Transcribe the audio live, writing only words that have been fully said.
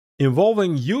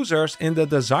Involving users in the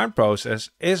design process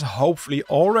is hopefully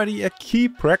already a key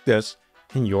practice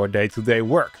in your day-to-day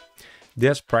work.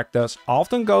 This practice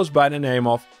often goes by the name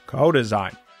of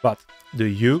co-design. But do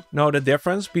you know the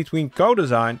difference between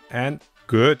co-design and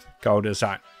good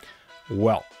co-design?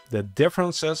 Well, the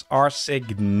differences are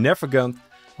significant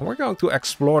and we're going to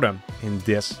explore them in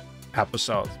this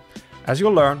episode. As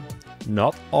you'll learn,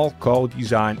 not all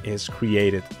co-design is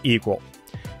created equal.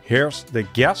 Here's the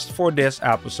guest for this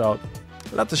episode.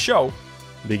 Let the show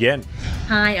begin.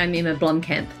 Hi, I'm Emma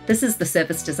Blomkamp. This is the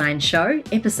Service Design Show,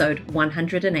 episode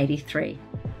 183.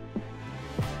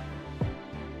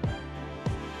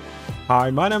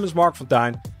 Hi, my name is Marc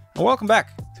and welcome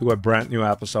back to a brand new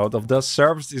episode of the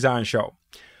Service Design Show.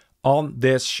 On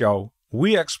this show,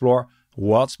 we explore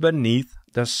what's beneath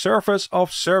the surface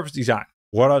of service design.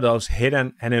 What are those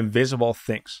hidden and invisible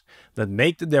things that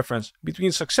make the difference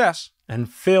between success and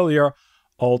failure,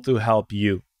 all to help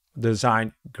you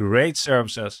design great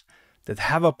services that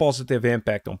have a positive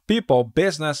impact on people,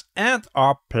 business, and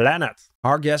our planet.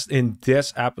 Our guest in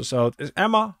this episode is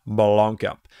Emma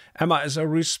Blomkamp. Emma is a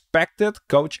respected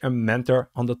coach and mentor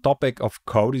on the topic of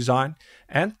co-design,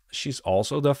 and she's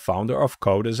also the founder of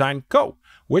Co-Design Co.,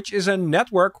 which is a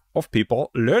network of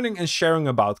people learning and sharing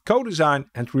about co-design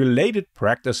and related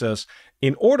practices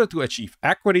in order to achieve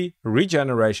equity,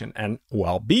 regeneration, and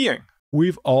well-being.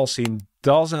 We've all seen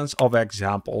dozens of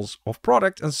examples of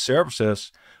products and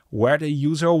services where the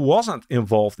user wasn't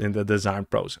involved in the design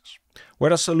process,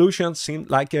 where the solution seemed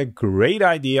like a great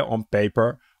idea on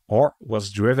paper or was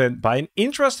driven by an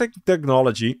interesting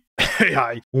technology.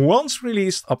 AI. Once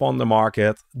released upon the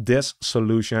market, this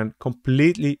solution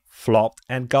completely flopped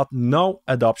and got no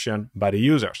adoption by the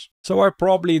users. So I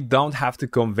probably don't have to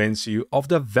convince you of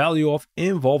the value of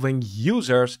involving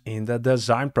users in the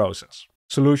design process.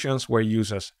 Solutions where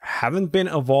users haven't been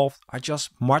involved are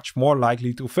just much more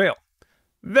likely to fail.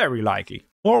 Very likely.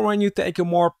 Or when you take a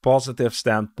more positive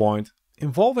standpoint,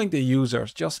 involving the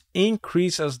users just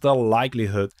increases the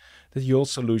likelihood that your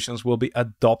solutions will be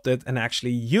adopted and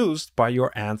actually used by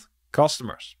your end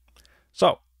customers.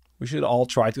 So, we should all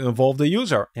try to involve the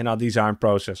user in our design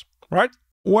process, right?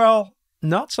 Well,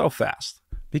 not so fast.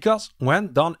 Because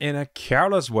when done in a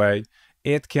careless way,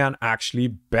 it can actually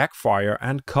backfire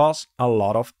and cause a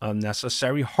lot of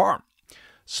unnecessary harm.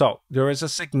 So, there is a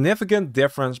significant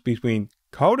difference between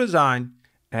co-design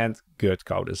and good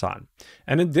co-design.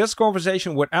 And in this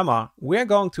conversation with Emma, we're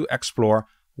going to explore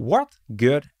what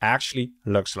good actually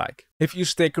looks like. If you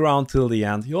stick around till the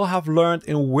end, you'll have learned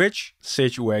in which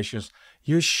situations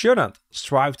you shouldn't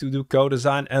strive to do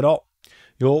co-design at all.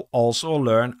 You'll also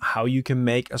learn how you can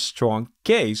make a strong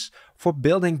case for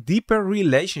building deeper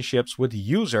relationships with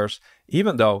users,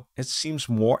 even though it seems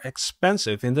more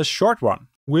expensive in the short run.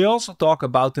 We also talk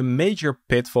about the major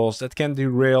pitfalls that can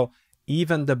derail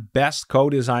even the best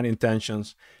co-design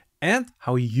intentions, and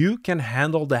how you can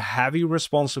handle the heavy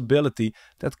responsibility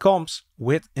that comes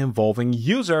with involving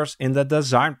users in the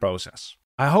design process.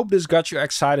 I hope this got you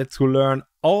excited to learn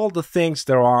all the things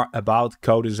there are about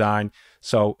co-design.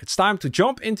 So it's time to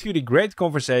jump into the great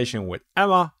conversation with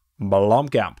Emma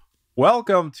Blomkamp.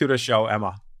 Welcome to the show,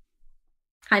 Emma.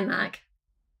 Hi, Marc.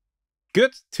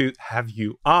 Good to have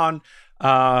you on.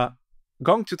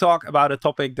 Going to talk about a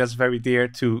topic that's very dear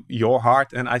to your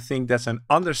heart, and I think that's an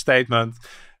understatement.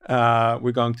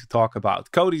 We're going to talk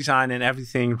about co-design and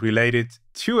everything related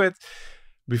to it.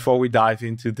 Before we dive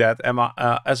into that, Emma,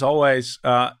 as always,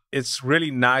 it's really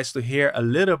nice to hear a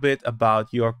little bit about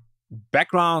your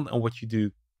background and what you do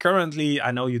currently.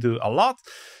 I know you do a lot.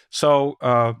 So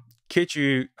could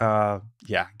you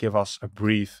give us a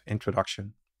brief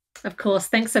introduction? Of course.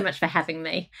 Thanks so much for having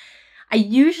me. I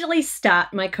usually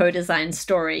start my co-design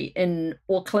story in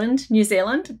Auckland, New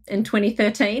Zealand in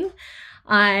 2013.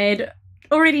 I'd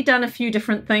already done a few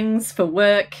different things for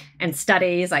work and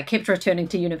studies. I kept returning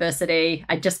to university.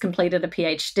 I just completed a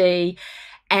PhD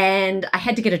and I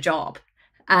had to get a job.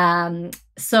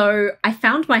 So I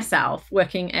found myself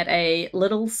working at a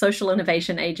little social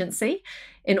innovation agency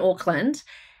in Auckland,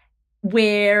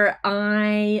 where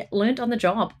I learned on the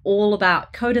job all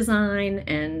about co-design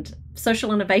and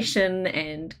social innovation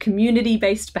and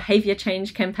community-based behavior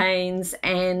change campaigns,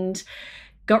 and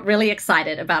got really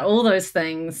excited about all those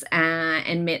things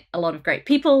and met a lot of great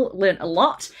people, learned a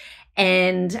lot,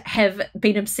 and have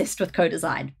been obsessed with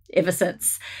co-design ever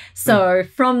since. So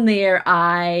from there,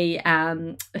 I,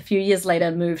 a few years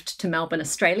later, moved to Melbourne,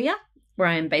 Australia, where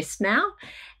I am based now,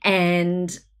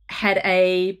 and had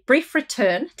a brief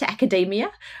return to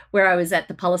academia, where I was at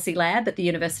the policy lab at the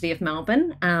University of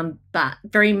Melbourne, but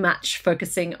very much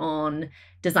focusing on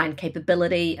design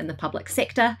capability in the public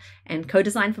sector and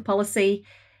co-design for policy.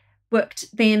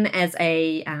 Worked then as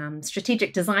a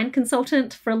strategic design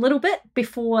consultant for a little bit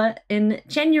before, in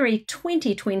January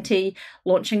 2020,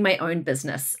 launching my own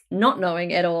business, not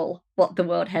knowing at all what the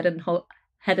world had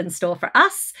in store for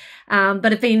us,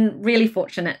 but have been really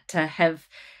fortunate to have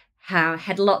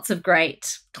had lots of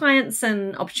great clients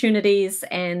and opportunities,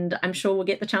 and I'm sure we'll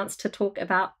get the chance to talk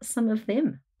about some of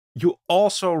them. You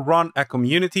also run a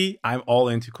community. I'm all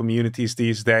into communities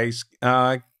these days.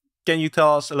 Can you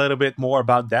tell us a little bit more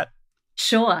about that?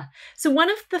 Sure. So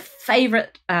one of the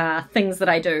favorite things that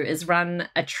I do is run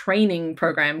a training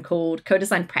program called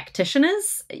Co-Design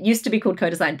Practitioners. It used to be called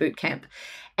Co-Design Bootcamp.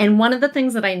 And one of the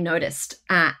things that I noticed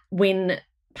when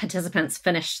participants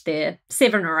finished their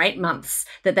 7 or 8 months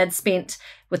that they'd spent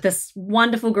with this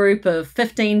wonderful group of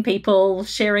 15 people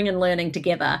sharing and learning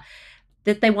together,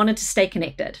 that they wanted to stay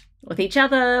connected with each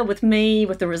other, with me,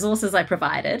 with the resources I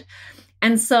provided.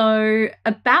 And so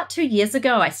about 2 years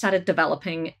ago, I started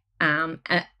developing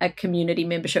a community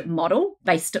membership model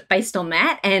based on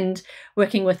that, and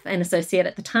working with an associate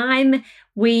at the time.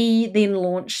 We then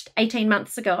launched 18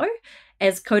 months ago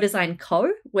as Co-Design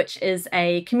Co, which is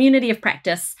a community of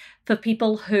practice for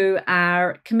people who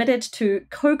are committed to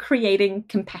co-creating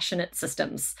compassionate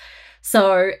systems.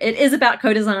 So it is about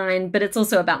co-design, but it's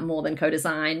also about more than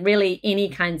co-design, really any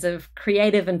kinds of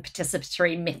creative and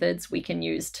participatory methods we can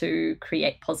use to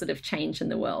create positive change in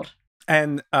the world.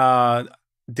 And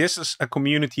this is a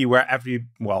community where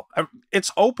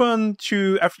it's open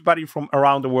to everybody from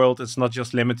around the world. It's not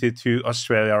just limited to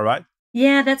Australia, right?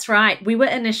 Yeah, that's right. We were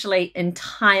initially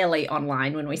entirely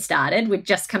online when we started. We'd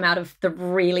just come out of the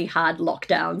really hard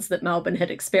lockdowns that Melbourne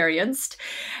had experienced.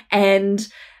 And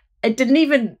it didn't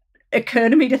even occur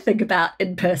to me to think about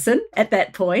in person at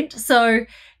that point. So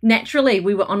naturally,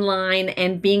 we were online,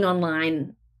 and being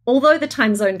online, although the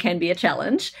time zone can be a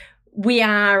challenge,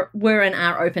 we're and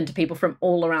are open to people from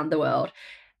all around the world.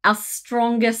 Our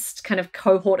strongest kind of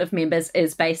cohort of members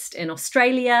is based in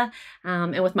Australia,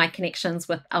 and with my connections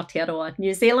with Aotearoa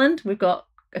New Zealand, we've got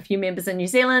a few members in New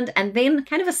Zealand, and then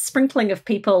kind of a sprinkling of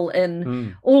people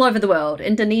in all over the world: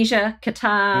 Indonesia,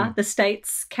 Qatar, the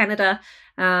States, Canada,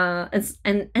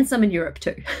 and some in Europe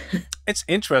too. It's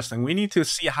interesting. We need to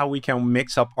see how we can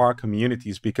mix up our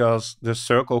communities, because the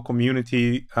Circle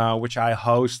community, which I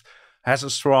host, has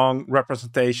a strong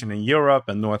representation in Europe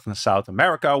and North and South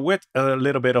America, with a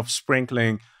little bit of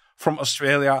sprinkling from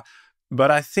Australia. But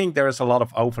I think there is a lot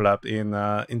of overlap in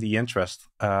the interest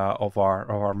of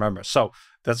our members. So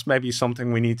that's maybe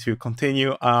something we need to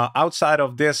continue outside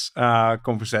of this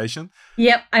conversation.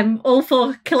 Yep, I'm all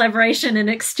for collaboration and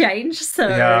exchange. So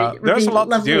yeah, there's a lot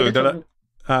to do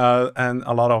and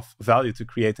a lot of value to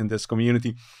create in this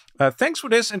community. Thanks for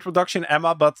this introduction,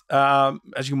 Emma. But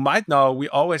as you might know, we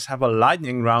always have a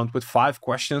lightning round with 5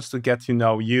 questions to get to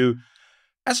know you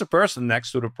as a person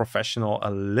next to the professional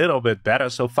a little bit better.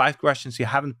 So 5 questions you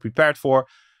haven't prepared for,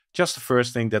 just the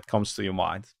first thing that comes to your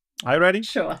mind. Are you ready?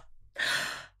 Sure.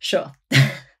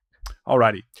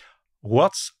 Alrighty.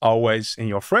 What's always in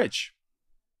your fridge?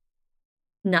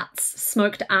 Nuts.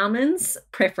 Smoked almonds,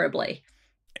 preferably.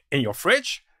 In your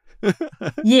fridge?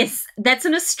 Yes, that's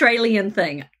an Australian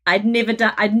thing. I'd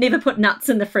never put nuts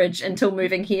in the fridge until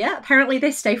moving here. Apparently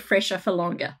they stay fresher for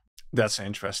longer. That's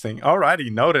interesting.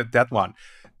 Alrighty, noted that one.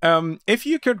 If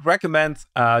you could recommend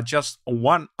just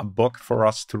one book for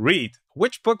us to read,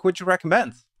 which book would you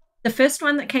recommend? The first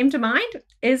one that came to mind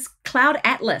is Cloud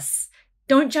Atlas.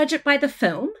 Don't judge it by the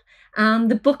film.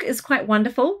 The book is quite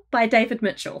wonderful, by David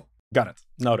Mitchell. Got it.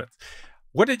 Noted.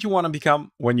 What did you want to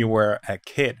become when you were a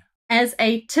kid? As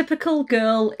a typical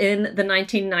girl in the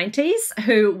 1990s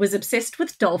who was obsessed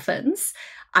with dolphins,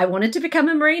 I wanted to become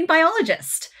a marine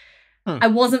biologist. I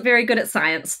wasn't very good at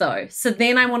science, though. So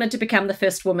then I wanted to become the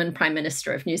first woman Prime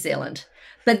Minister of New Zealand.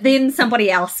 But then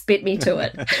somebody else beat me to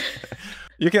it.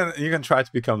 You can try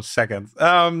to become second.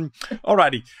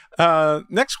 Alrighty.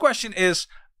 Next question is,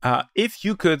 if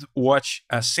you could watch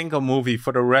a single movie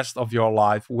for the rest of your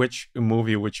life, which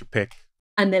movie would you pick?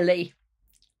 Amélie,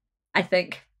 I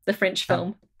think. The French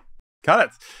film. Got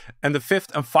it. And the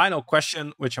 5th and final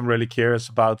question, which I'm really curious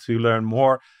about to learn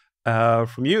more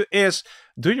from you, is,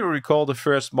 do you recall the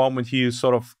first moment you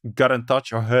sort of got in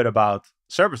touch or heard about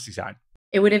service design?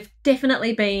 It would have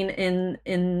definitely been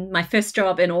in my first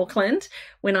job in Auckland,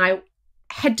 when I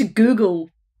had to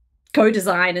Google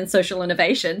co-design and social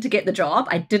innovation to get the job.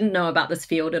 I didn't know about this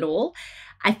field at all.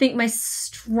 I think my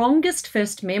strongest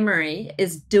first memory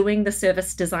is doing the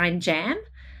service design jam.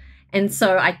 And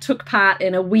so I took part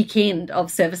in a weekend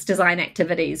of service design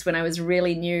activities when I was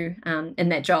really new in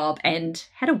that job and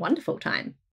had a wonderful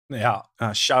time. Yeah,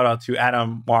 shout out to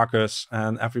Adam, Marcus,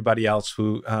 and everybody else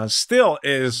who still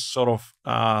is sort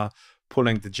of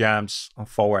pulling the jams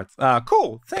forward.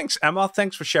 Cool. Thanks, Emma.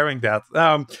 Thanks for sharing that.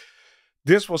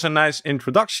 This was a nice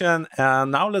introduction.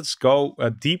 And now let's go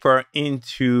deeper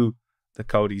into the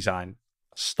co-design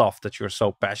stuff that you're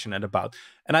so passionate about.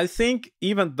 And I think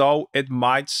even though it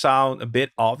might sound a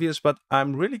bit obvious, but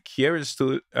I'm really curious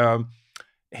to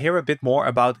hear a bit more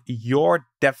about your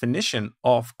definition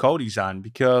of co-design,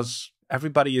 because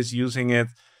everybody is using it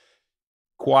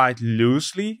quite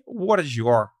loosely. What is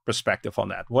your perspective on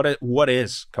that? What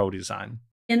is co-design?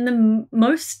 In the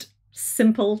most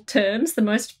simple terms, the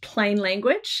most plain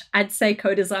language, I'd say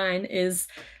co-design is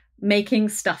making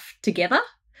stuff together.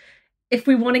 If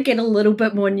we want to get a little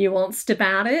bit more nuanced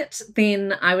about it,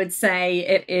 then I would say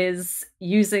it is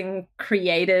using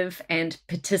creative and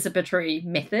participatory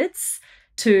methods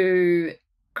to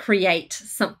create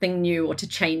something new or to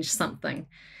change something.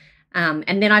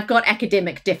 And then I've got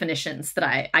academic definitions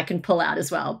that I can pull out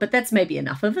as well, but that's maybe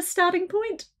enough of a starting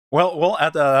point. Well, we'll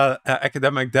add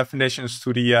academic definitions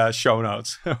to the show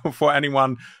notes for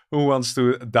anyone who wants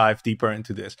to dive deeper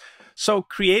into this. So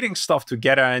creating stuff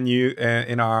together, and you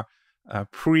in our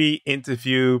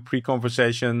pre-interview,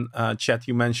 pre-conversation chat,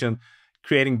 you mentioned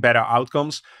creating better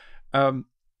outcomes.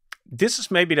 This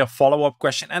is maybe the follow-up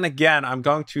question. And again, I'm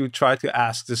going to try to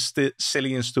ask the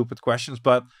silly and stupid questions,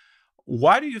 but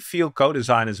why do you feel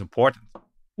co-design is important?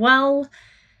 Well,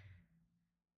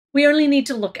 we only need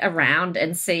to look around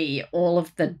and see all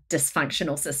of the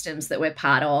dysfunctional systems that we're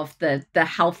part of, the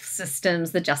health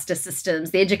systems, the justice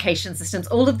systems, the education systems,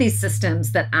 all of these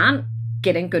systems that aren't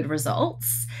getting good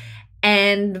results,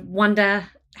 and wonder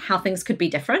how things could be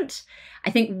different. I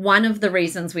think one of the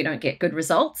reasons we don't get good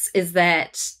results is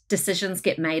that decisions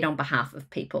get made on behalf of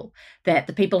people, that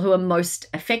the people who are most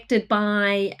affected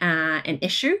by an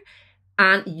issue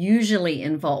aren't usually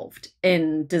involved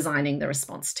in designing the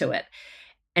response to it.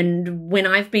 And when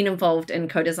I've been involved in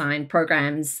co-design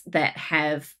programs that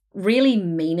have really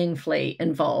meaningfully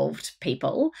involved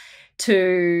people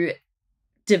to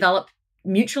develop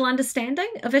mutual understanding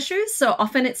of issues. So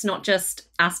often it's not just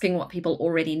asking what people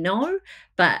already know,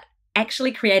 but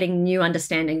actually creating new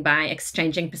understanding by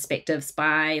exchanging perspectives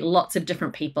by lots of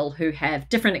different people who have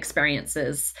different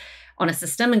experiences on a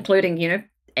system, including,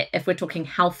 if we're talking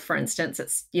health, for instance,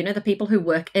 it's, the people who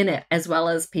work in it, as well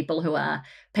as people who are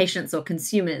patients or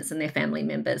consumers and their family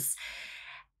members.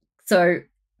 So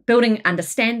building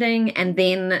understanding and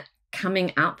then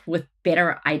coming up with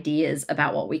better ideas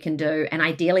about what we can do, and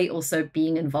ideally also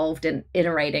being involved in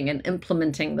iterating and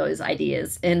implementing those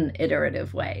ideas in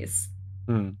iterative ways.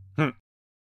 Mm-hmm.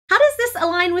 How does this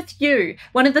align with you?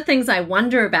 One of the things I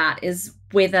wonder about is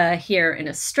whether here in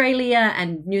Australia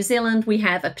and New Zealand we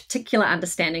have a particular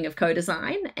understanding of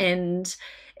co-design, and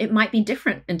it might be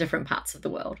different in different parts of the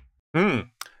world.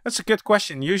 That's a good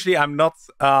question. Usually I'm not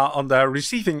on the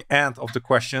receiving end of the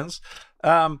questions.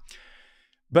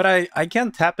 But I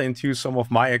can tap into some of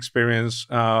my experience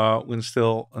when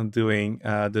still doing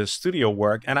the studio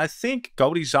work. And I think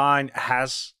co-design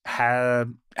has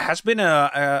been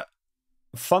a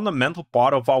fundamental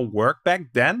part of our work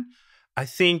back then. I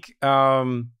think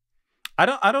I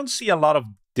don't see a lot of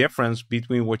difference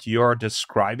between what you're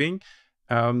describing.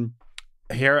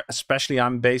 Here, especially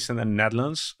I'm based in the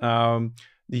Netherlands. The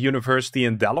university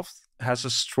in Delft has a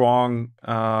strong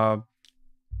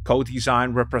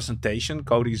co-design representation,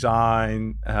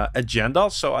 co-design agenda.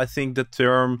 So I think the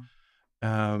term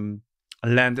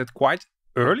landed quite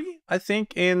early, I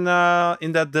think, in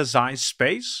that design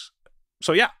space.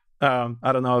 So yeah,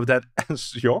 I don't know if that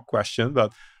answers your question,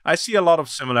 but I see a lot of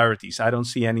similarities. I don't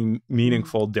see any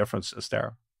meaningful differences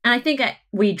there. And I think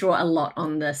we draw a lot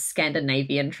on the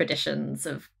Scandinavian traditions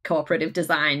of cooperative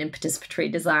design and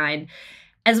participatory design,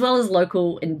 as well as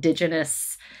local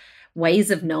Indigenous ways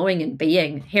of knowing and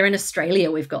being. Here in Australia,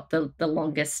 we've got the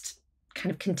longest kind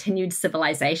of continued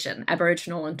civilization.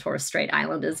 Aboriginal and Torres Strait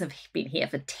Islanders have been here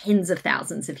for tens of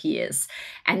thousands of years.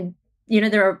 And,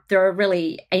 there are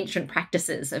really ancient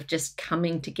practices of just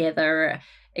coming together,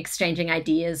 exchanging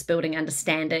ideas, building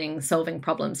understanding, solving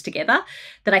problems together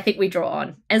that I think we draw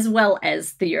on, as well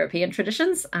as the European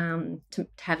traditions, to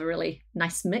have a really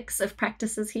nice mix of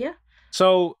practices here.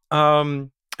 So,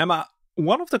 Emma,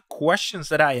 one of the questions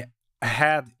that I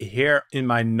had here in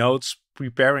my notes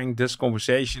preparing this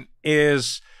conversation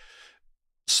is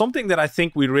something that I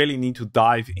think we really need to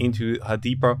dive into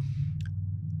deeper.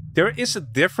 There is a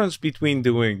difference between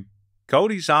doing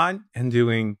co-design and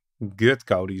doing good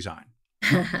co-design.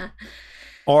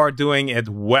 or doing it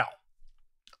well.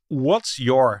 What's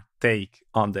your take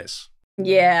on this?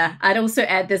 Yeah, I'd also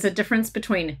add there's a difference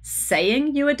between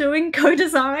saying you are doing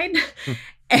co-design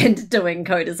and doing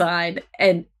co-design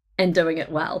and doing it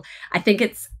well. I think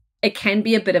it can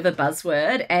be a bit of a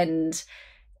buzzword, and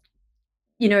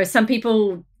some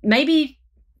people maybe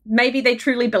they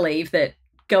truly believe that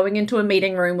going into a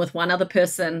meeting room with one other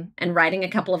person and writing a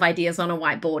couple of ideas on a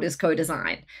whiteboard is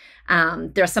co-design.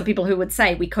 There are some people who would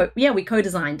say we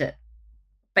co-designed it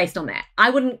based on that. I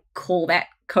wouldn't call that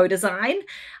co-design.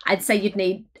 I'd say you'd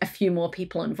need a few more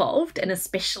people involved, and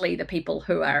especially the people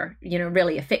who are,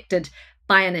 really affected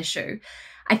by an issue.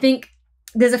 I think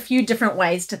there's a few different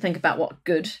ways to think about what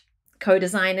good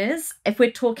co-design is. If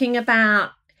we're talking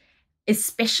about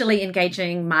especially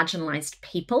engaging marginalized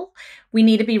people, we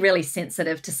need to be really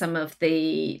sensitive to some of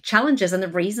the challenges and the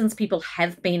reasons people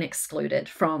have been excluded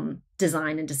from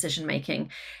design and decision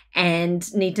making,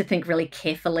 and need to think really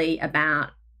carefully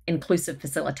about inclusive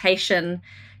facilitation,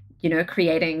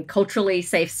 creating culturally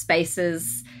safe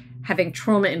spaces, having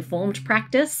trauma-informed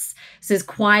practice. So there's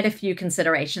quite a few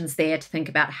considerations there to think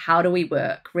about how do we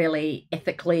work really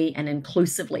ethically and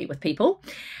inclusively with people.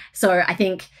 So I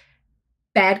think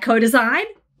bad co-design,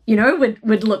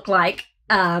 would look like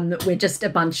we're just a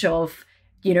bunch of,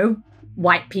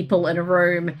 white people in a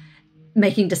room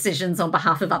making decisions on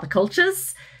behalf of other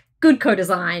cultures. Good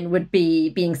co-design would be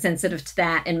being sensitive to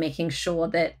that and making sure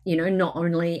that, not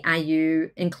only are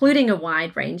you including a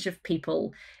wide range of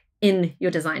people in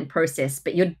your design process,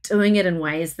 but you're doing it in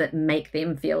ways that make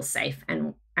them feel safe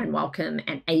and welcome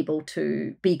and able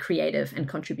to be creative and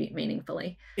contribute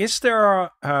meaningfully. Is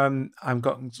there, I'm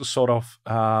going to sort of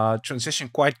transition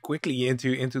quite quickly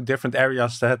into different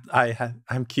areas that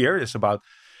I'm curious about.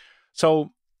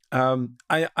 So I'm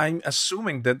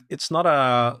assuming that it's not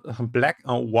a black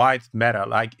and white matter.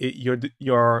 Like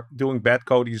you're doing bad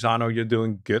co-design or you're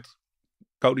doing good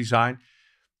co-design.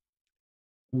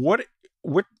 What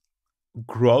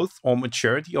growth or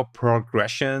maturity or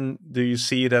progression do you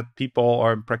see that people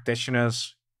or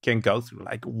practitioners can go through?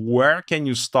 Like, where can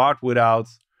you start without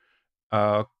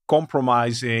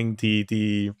compromising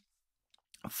the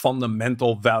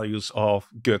fundamental values of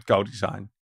good co-design?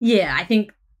 Yeah, I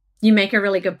think you make a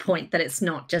really good point that it's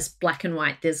not just black and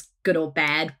white, there's good or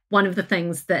bad. One of the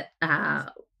things that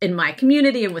in my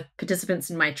community and with participants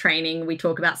in my training, we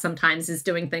talk about sometimes is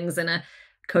doing things in a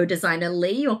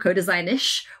co-designerly or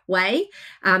co-design-ish way,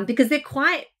 because there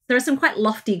are some quite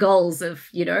lofty goals of,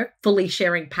 fully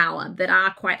sharing power that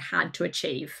are quite hard to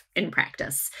achieve in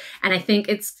practice. And I think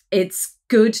it's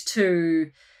good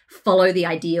to follow the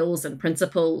ideals and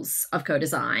principles of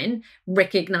co-design,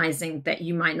 recognizing that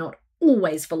you might not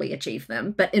always fully achieve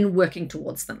them, but in working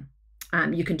towards them,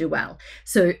 you can do well.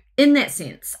 So in that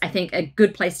sense, I think a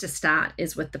good place to start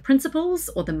is with the principles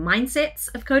or the mindsets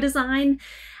of co-design.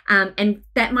 And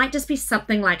that might just be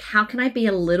something like, how can I be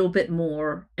a little bit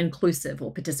more inclusive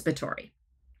or participatory?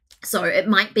 So it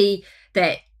might be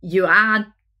that you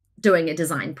are doing a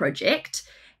design project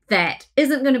that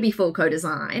isn't going to be full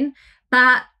co-design,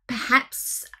 but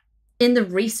perhaps in the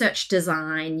research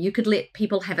design, you could let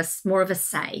people have more of a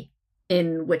say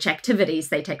in which activities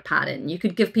they take part in. You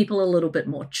could give people a little bit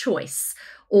more choice,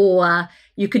 or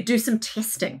you could do some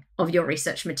testing of your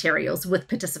research materials with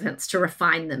participants to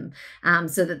refine them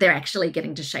so that they're actually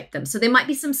getting to shape them. So there might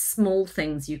be some small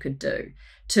things you could do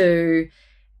to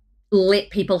let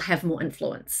people have more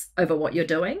influence over what you're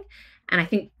doing. And I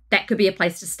think that could be a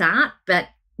place to start. But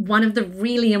one of the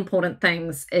really important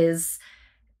things is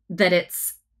that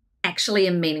it's actually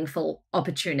a meaningful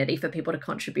opportunity for people to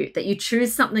contribute, that you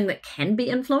choose something that can be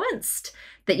influenced,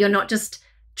 that you're not just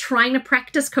trying to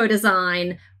practice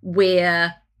co-design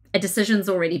where a decision's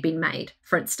already been made,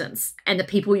 for instance, and the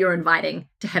people you're inviting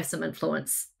to have some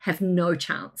influence have no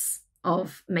chance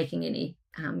of making any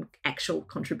actual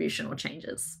contribution or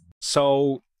changes.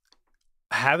 So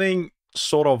having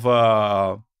sort of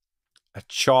a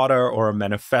charter or a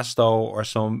manifesto or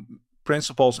some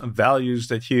principles and values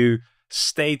that you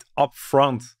state up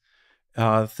front,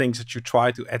 things that you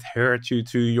try to adhere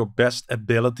to your best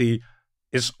ability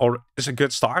is a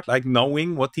good start. Like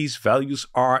knowing what these values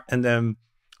are and then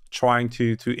trying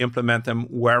to implement them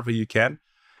wherever you can.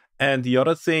 And the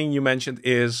other thing you mentioned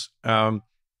is,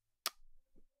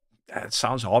 it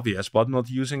sounds obvious, but not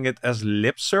using it as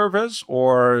lip service,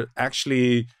 or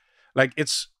actually, like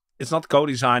it's not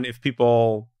co-design if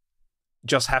people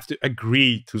just have to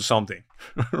agree to something,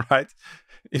 right?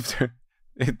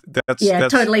 That's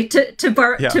totally.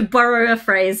 To borrow a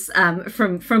phrase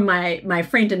from my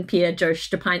friend and peer Joe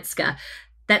Stepinska,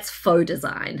 that's faux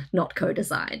design, not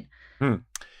co-design.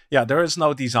 yeah, there is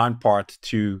no design part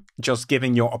to just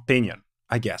giving your opinion,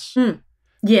 I guess.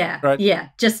 Yeah, right? Yeah.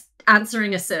 Just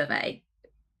answering a survey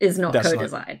is not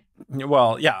co-design.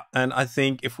 Well, yeah. And I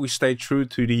think if we stay true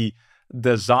to the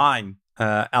design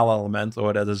element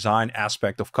or the design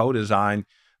aspect of co-design,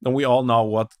 then we all know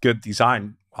what good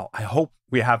design, well, I hope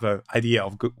we have an idea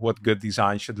of what good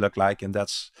design should look like. And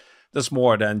that's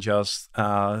more than just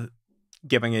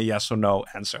giving a yes or no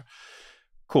answer.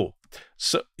 Cool.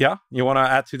 So, yeah, you want to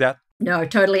add to that? No,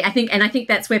 totally. I think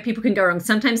that's where people can go wrong.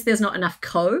 Sometimes there's not enough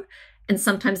and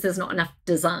sometimes there's not enough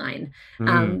design.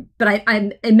 But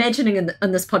I'm imagining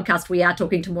in this podcast, we are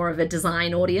talking to more of a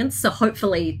design audience. So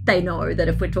hopefully they know that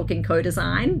if we're talking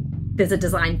co-design, there's a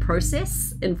design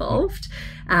process involved.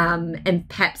 And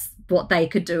perhaps what they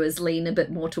could do is lean a bit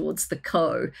more towards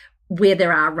the where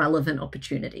there are relevant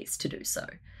opportunities to do so.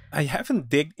 I haven't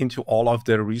digged into all of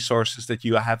the resources that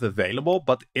you have available,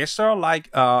 but is there like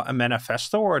a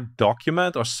manifesto or a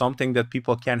document or something that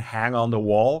people can hang on the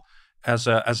wall as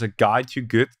a guide to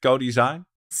good co-design?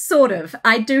 Sort of.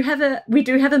 We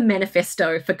do have a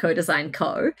manifesto for Co-Design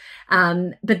Co.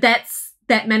 But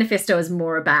that manifesto is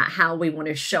more about how we want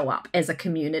to show up as a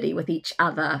community with each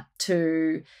other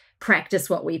to practice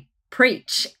what we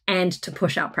preach and to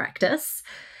push our practice.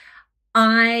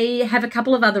 I have a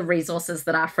couple of other resources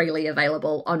that are freely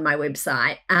available on my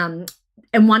website. And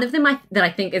one of them that I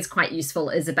think is quite useful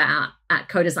is about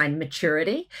co-design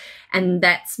maturity. And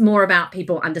that's more about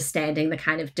people understanding the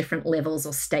kind of different levels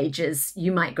or stages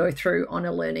you might go through on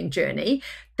a learning journey,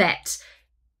 that,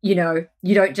 you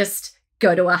don't just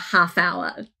go to a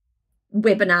half-hour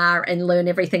webinar and learn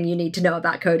everything you need to know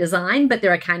about co-design, but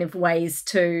there are kind of ways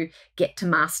to get to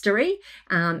mastery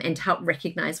and to help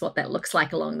recognize what that looks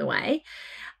like along the way.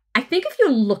 I think if you're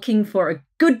looking for a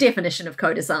good definition of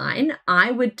co-design,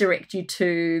 I would direct you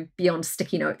to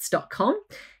beyondsticky-notes.com,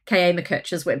 K.A.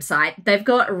 McKirch's website. They've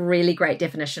got a really great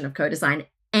definition of co-design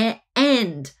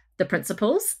and the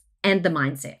principles and the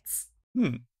mindsets.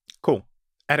 Cool.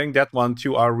 Adding that one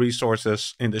to our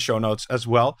resources in the show notes as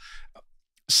well.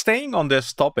 Staying on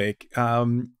this topic,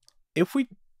 if we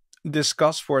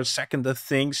discuss for a second the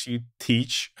things you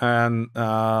teach and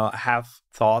have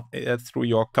thought through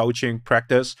your coaching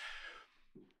practice,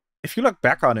 if you look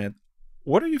back on it,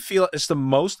 what do you feel is the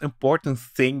most important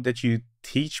thing that you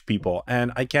teach people?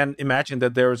 And I can imagine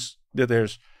that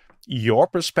there's your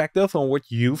perspective on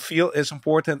what you feel is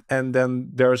important, and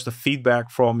then there's the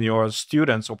feedback from your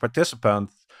students or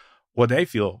participants, what they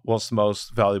feel was the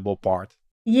most valuable part.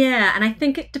 Yeah, and I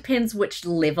think it depends which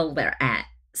level they're at.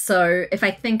 So if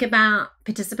I think about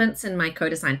participants in my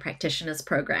co-design practitioners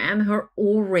program who are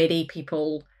already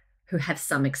people who have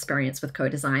some experience with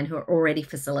co-design, who are already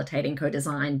facilitating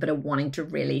co-design, but are wanting to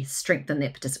really strengthen their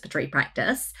participatory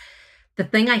practice, the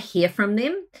thing I hear from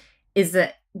them is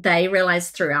that they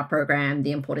realize through our program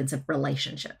the importance of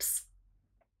relationships.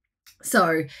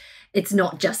 So it's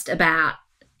not just about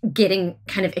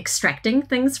extracting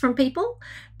things from people,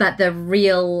 but the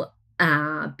real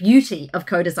beauty of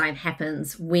co-design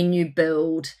happens when you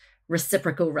build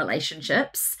reciprocal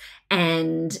relationships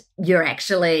and you're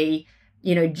actually,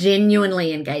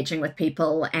 genuinely engaging with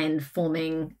people and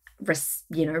forming,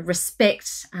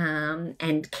 respect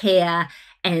and care,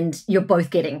 and you're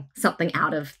both getting something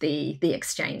out of the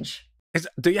exchange.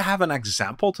 Do you have an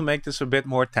example to make this a bit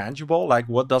more tangible? Like,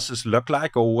 what does this look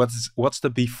like, or what's the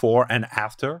before and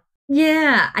after?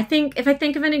 Yeah, I think if I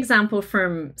think of an example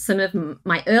from some of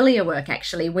my earlier work,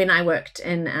 actually, when I worked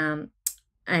in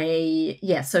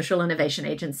a social innovation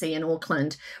agency in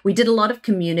Auckland, we did a lot of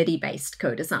community-based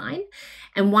co-design.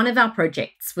 And one of our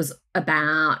projects was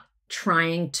about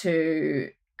trying to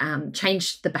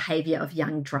change the behavior of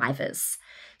young drivers.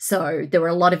 So there were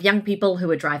a lot of young people who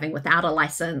were driving without a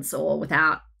license or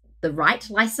without the right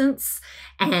license.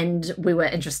 And we were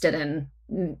interested in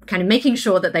kind of making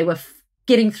sure that they were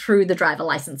getting through the driver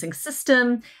licensing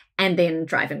system and then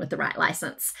driving with the right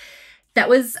license. That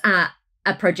was a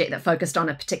project that focused on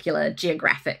a particular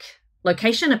geographic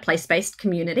location, a place-based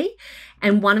community.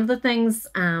 And one of the things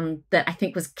that I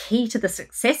think was key to the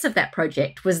success of that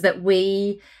project was that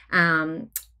me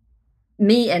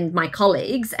and my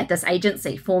colleagues at this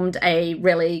agency formed a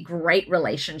really great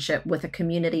relationship with a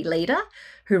community leader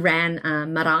who ran a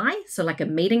marae, so like a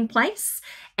meeting place.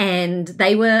 And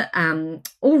they were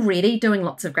already doing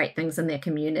lots of great things in their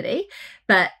community.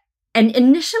 And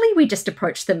initially we just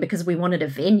approached them because we wanted a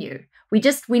venue.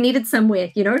 We needed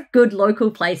somewhere, good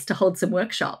local place to hold some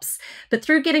workshops. But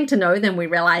through getting to know them, we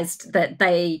realized that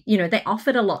they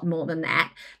offered a lot more than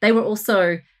that. They were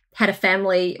also had a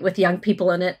family with young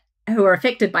people in it who are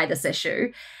affected by this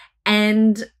issue.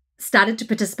 And started to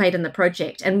participate in the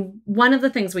project. And one of the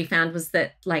things we found was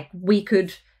that like we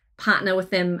could partner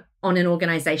with them on an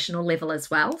organizational level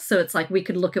as well. So it's like we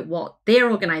could look at what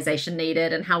their organization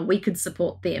needed and how we could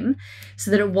support them so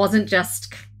that it wasn't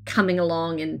just coming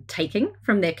along and taking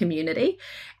from their community.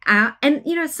 And,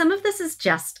 you know, some of this is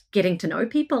just getting to know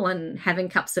people and having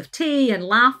cups of tea and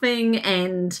laughing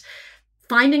and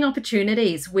finding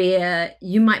opportunities where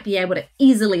you might be able to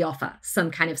easily offer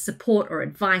some kind of support or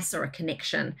advice or a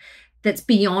connection that's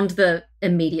beyond the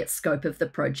immediate scope of the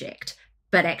project,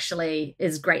 but actually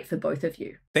is great for both of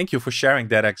you. Thank you for sharing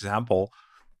that example.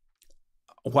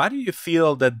 Why do you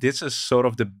feel that this is sort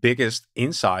of the biggest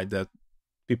insight that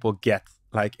people get?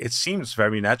 Like, it seems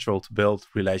very natural to build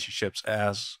relationships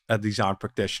as a design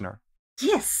practitioner.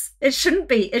 Yes, it shouldn't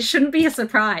be. It shouldn't be a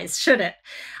surprise, should it?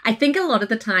 I think a lot of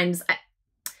the times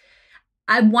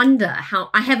I wonder how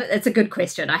it's a good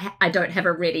question. I don't have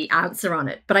a ready answer on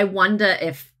it, but I wonder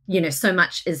if, you know, so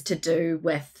much is to do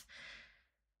with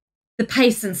the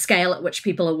pace and scale at which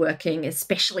people are working,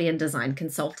 especially in design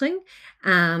consulting,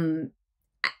 and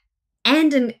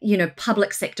in, you know,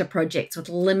 public sector projects with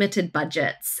limited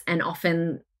budgets and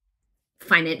often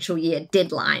financial year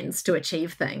deadlines to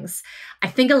achieve things. I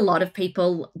think a lot of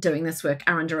people doing this work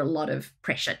are under a lot of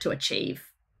pressure to achieve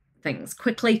things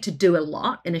quickly, to do a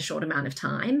lot in a short amount of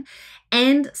time.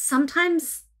 And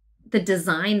sometimes the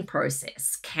design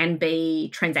process can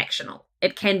be transactional.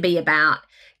 It can be about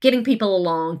getting people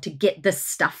along to get this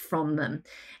stuff from them.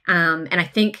 And I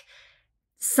think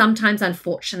sometimes,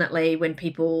 unfortunately, when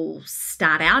people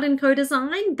start out in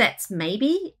co-design, that's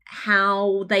maybe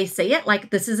how they see it.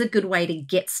 Like, this is a good way to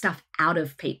get stuff out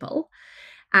of people.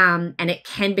 And it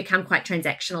can become quite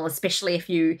transactional, especially if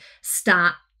you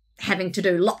start having to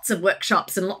do lots of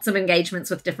workshops and lots of engagements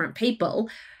with different people.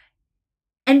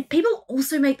 And people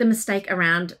also make the mistake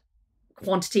around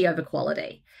quantity over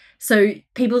quality. So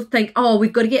people think, oh,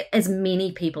 we've got to get as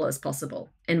many people as possible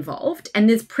involved. And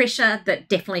there's pressure that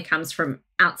definitely comes from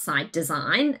outside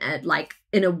design, like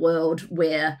in a world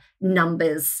where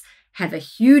numbers have a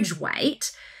huge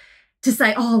weight, to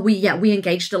say, oh, we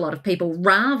engaged a lot of people,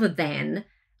 rather than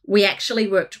we actually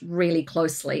worked really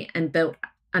closely and built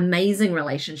amazing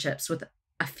relationships with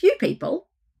a few people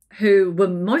who were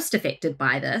most affected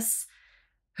by this,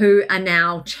 who are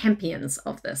now champions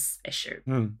of this issue,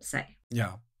 say.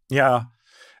 Yeah. Yeah.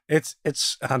 It's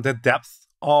the depth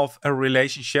of a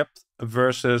relationship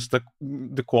versus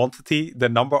the quantity, the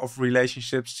number of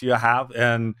relationships you have.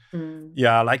 And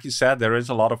yeah, like you said, there is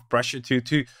a lot of pressure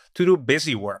to do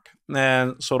busy work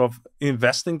and sort of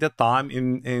investing the time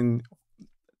in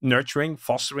nurturing,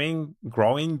 fostering,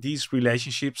 growing these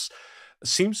relationships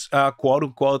seems quote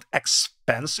unquote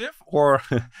expensive, or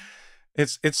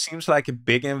it seems like a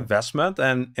big investment.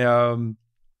 And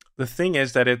the thing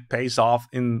is that it pays off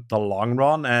in the long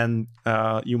run. And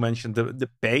you mentioned the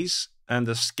pace and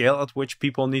the scale at which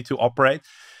people need to operate.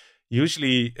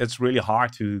 Usually it's really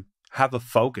hard to have a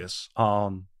focus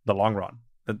on the long run.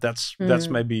 That's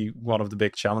maybe one of the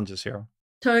big challenges here.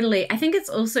 Totally. I think it's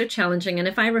also challenging. And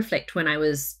if I reflect when I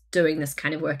was doing this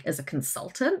kind of work as a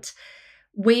consultant,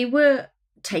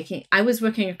 I was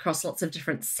working across lots of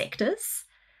different sectors.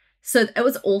 So it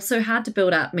was also hard to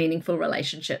build up meaningful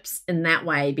relationships in that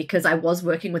way, because I was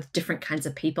working with different kinds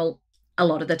of people a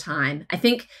lot of the time. I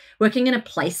think working in a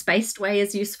place-based way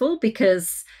is useful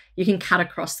because you can cut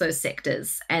across those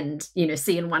sectors and, you know,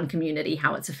 see in one community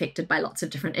how it's affected by lots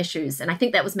of different issues. And I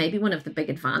think that was maybe one of the big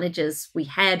advantages we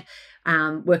had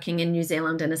working in New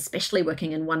Zealand, and especially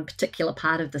working in one particular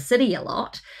part of the city a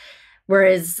lot.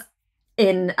 Whereas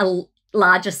in a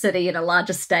larger city, in a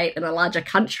larger state, in a larger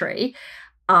country,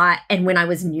 and when I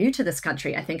was new to this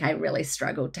country, I think I really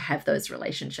struggled to have those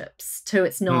relationships too.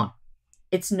 It's not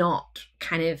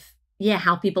kind of,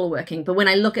 how people are working. But when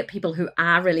I look at people who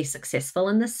are really successful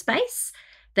in this space,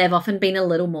 they've often been a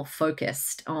little more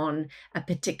focused on a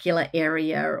particular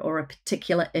area or a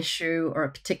particular issue or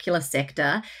a particular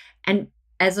sector. And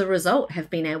as a result, have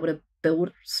been able to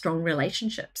build strong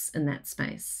relationships in that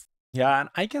space. Yeah, and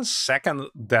I can second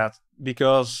that,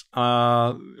 because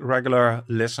regular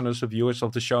listeners or viewers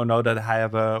of the show know that I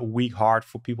have a weak heart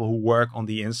for people who work on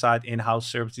the inside, in-house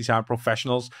service design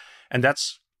professionals. And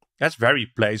that's very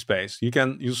place-based.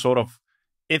 You sort of,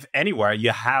 if anywhere,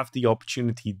 you have the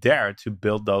opportunity there to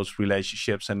build those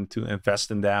relationships and to invest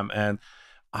in them. And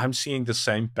I'm seeing the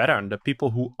same pattern. The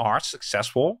people who are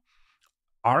successful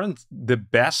aren't the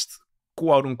best,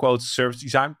 quote unquote, service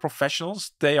design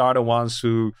professionals. They are the ones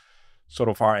who sort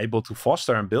of are able to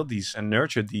foster and build these and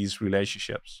nurture these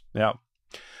relationships. Yeah.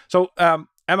 So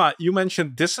Emma, you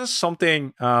mentioned this is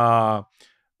something that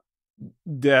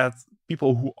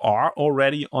people who are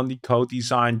already on the code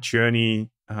design journey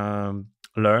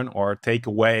learn or take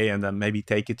away and then maybe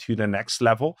take it to the next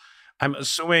level? I'm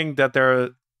assuming that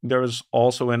there is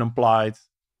also an implied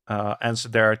answer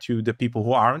there to the people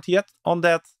who aren't yet on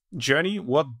that journey.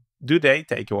 What do they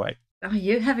take away? Oh,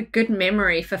 you have a good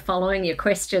memory for following your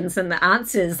questions and the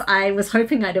answers. I was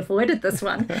hoping I'd avoided this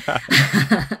one.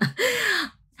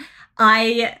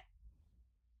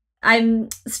 I'm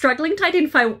struggling to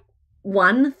identify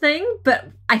one thing, but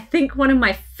I think one of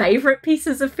my favorite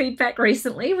pieces of feedback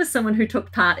recently was someone who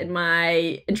took part in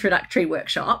my introductory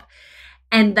workshop.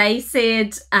 And they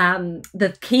said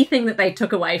the key thing that they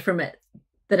took away from it,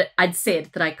 I'd said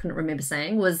that I couldn't remember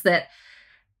saying, was that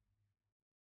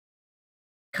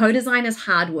co-design is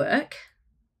hard work.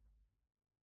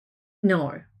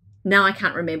 No, now I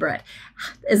can't remember it.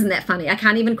 Isn't that funny? I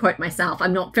can't even quote myself.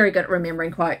 I'm not very good at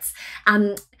remembering quotes.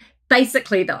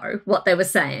 Basically, though, what they were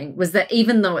saying was that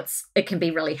even though it can be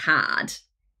really hard,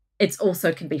 it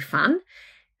also can be fun.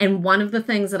 And one of the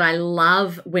things that I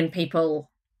love when people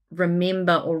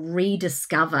remember or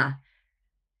rediscover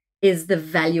is the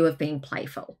value of being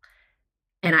playful.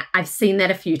 And I've seen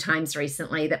that a few times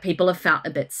recently, that people have felt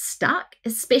a bit stuck,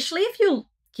 especially if you're,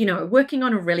 working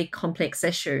on a really complex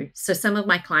issue. So some of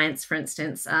my clients, for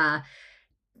instance, are,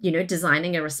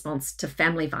 designing a response to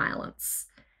family violence.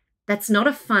 That's not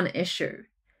a fun issue,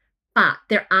 but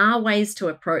there are ways to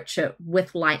approach it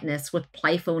with lightness, with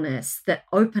playfulness, that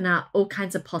open up all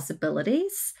kinds of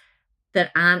possibilities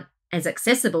that aren't as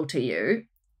accessible to you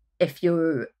if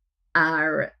you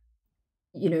are,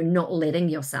 not letting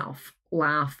yourself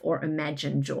laugh or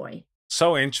imagine joy.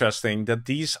 So interesting that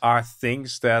these are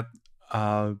things that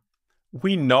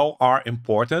we know are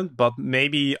important, but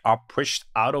maybe are pushed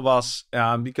out of us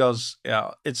because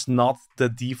it's not the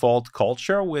default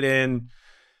culture within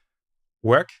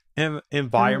work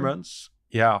environments.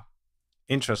 Yeah,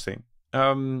 interesting.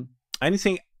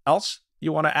 Anything else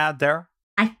you want to add there?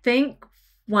 I think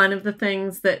one of the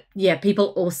things that, people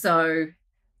also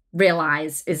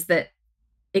realize is that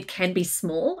it can be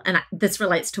small. And this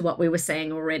relates to what we were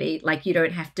saying already. Like, you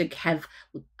don't have to have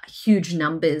huge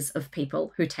numbers of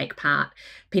people who take part.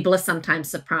 People are sometimes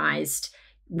surprised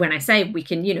when I say we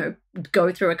can,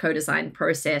 go through a co-design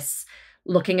process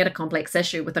looking at a complex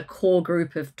issue with a core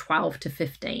group of 12 to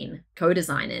 15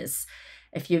 co-designers.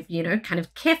 If you've, kind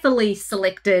of carefully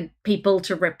selected people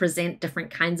to represent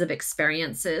different kinds of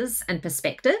experiences and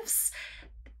perspectives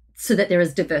so that there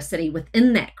is diversity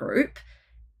within that group,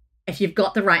 if you've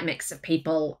got the right mix of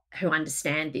people who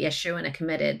understand the issue and are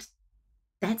committed,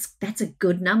 that's a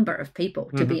good number of people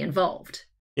to be involved.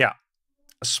 Yeah.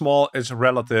 Small is a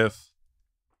relative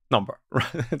number,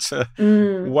 right? It's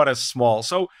what is small.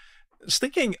 So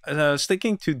sticking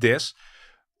to this,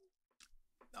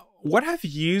 what have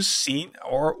you seen,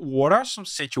 or what are some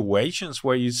situations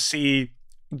where you see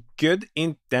good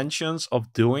intentions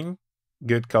of doing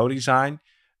good co-design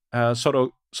sort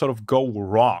of go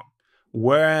wrong?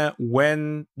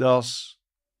 When does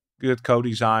good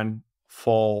co-design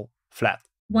fall flat?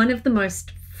 One of the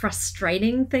most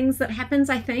frustrating things that happens,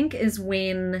 I think, is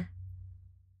when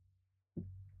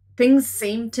things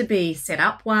seem to be set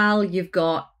up well. You've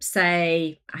got,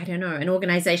 say, I don't know, an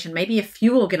organization, maybe a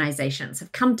few organizations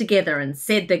have come together and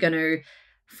said they're going to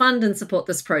fund and support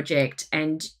this project,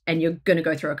 and you're going to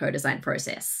go through a co-design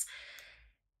process.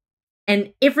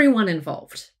 And everyone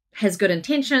involved has good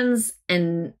intentions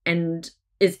and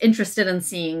is interested in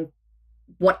seeing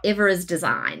whatever is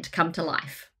designed come to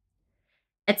life.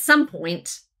 At some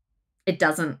point, it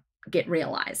doesn't get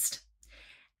realized.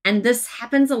 And this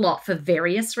happens a lot for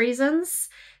various reasons.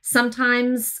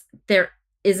 Sometimes there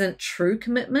isn't true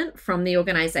commitment from the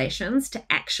organizations to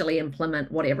actually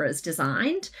implement whatever is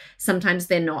designed. Sometimes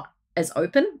they're not as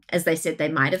open as they said they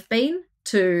might have been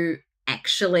to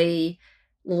actually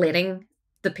letting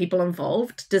the people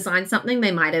involved design something.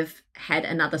 They might have had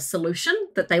another solution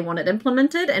that they wanted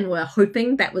implemented and were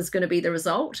hoping that was going to be the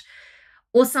result.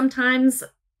 Or sometimes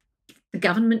the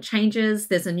government changes,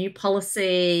 there's a new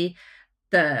policy,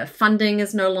 the funding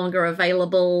is no longer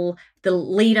available, the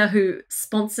leader who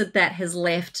sponsored that has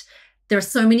left. There are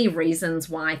so many reasons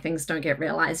why things don't get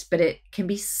realized, but it can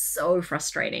be so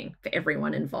frustrating for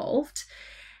everyone involved.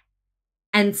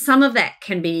 And some of that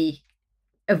can be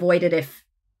avoided if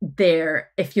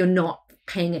you're not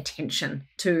paying attention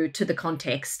to the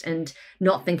context and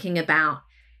not thinking about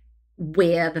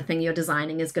where the thing you're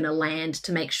designing is going to land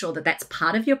to make sure that that's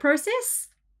part of your process.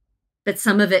 But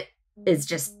some of it is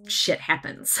just shit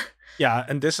happens. Yeah,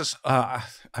 and this is,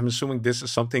 I'm assuming this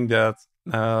is something that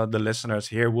the listeners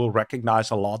here will recognize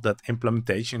a lot, that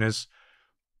implementation is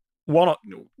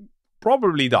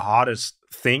probably the hardest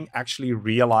thing, actually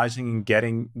realizing and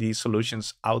getting these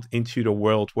solutions out into the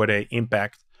world where they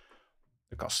impact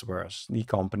the customers, the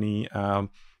company,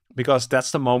 because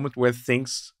that's the moment where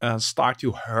things start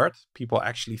to hurt. People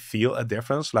actually feel a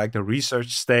difference, like the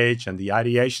research stage and the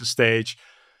ideation stage,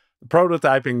 the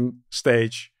prototyping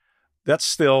stage. That's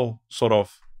still sort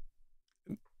of,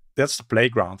 that's the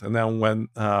playground. And then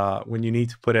when you need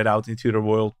to put it out into the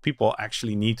world, people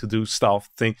actually need to do stuff.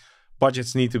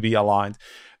 Budgets need to be aligned,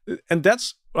 and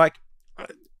that's like,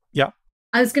 yeah.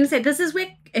 I was going to say, this is where,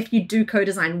 if you do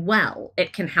co-design well,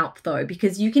 it can help though,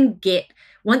 because you can get,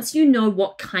 once you know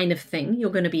what kind of thing you're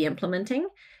going to be implementing,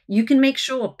 you can make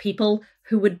sure people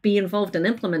who would be involved in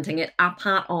implementing it are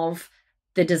part of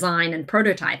the design and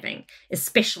prototyping,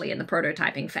 especially in the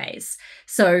prototyping phase.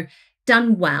 So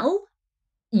done well,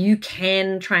 you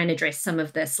can try and address some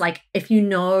of this. Like if you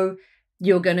know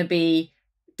you're going to be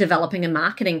developing a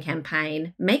marketing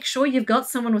campaign, make sure you've got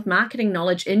someone with marketing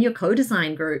knowledge in your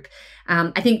co-design group.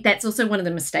 I think that's also one of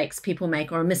the mistakes people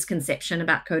make, or a misconception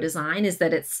about co-design, is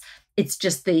that it's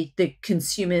just the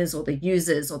consumers or the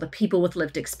users or the people with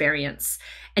lived experience.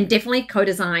 And definitely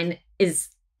co-design is,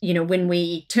 when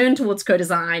we turn towards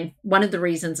co-design, one of the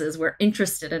reasons is we're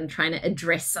interested in trying to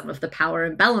address some of the power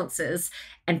imbalances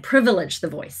and privilege the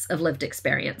voice of lived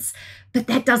experience. But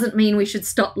that doesn't mean we should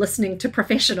stop listening to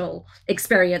professional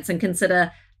experience and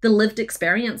consider the lived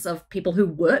experience of people who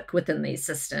work within these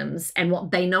systems and what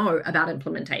they know about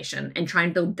implementation, and try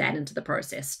and build that into the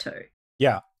process too.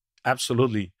 Yeah,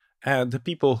 absolutely. And the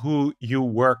people who you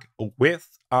work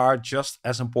with are just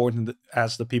as important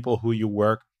as the people who you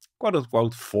work, quote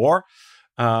unquote, for.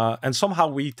 And somehow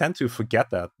we tend to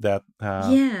forget that.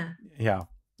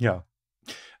 Yeah.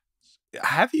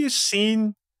 Have you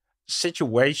seen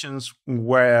situations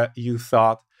where you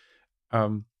thought,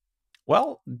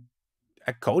 well,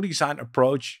 a co-design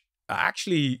approach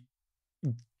actually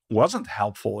wasn't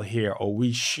helpful here, or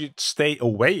we should stay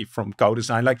away from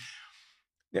co-design? Like,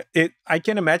 I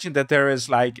can imagine that there is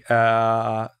like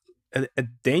a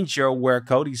danger where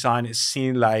co-design is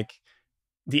seen like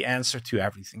the answer to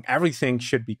everything. Everything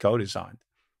should be co-designed.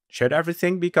 Should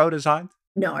everything be co-designed?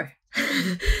 No.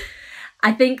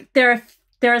 I think there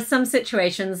are some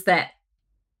situations that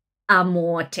are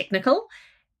more technical,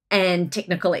 and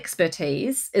technical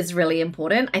expertise is really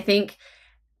important. I think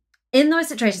in those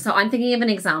situations, so I'm thinking of an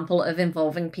example of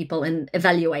involving people in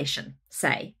evaluation,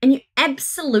 say, and you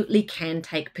absolutely can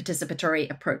take participatory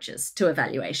approaches to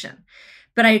evaluation.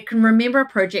 But I can remember a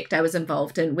project I was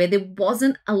involved in where there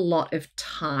wasn't a lot of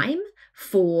time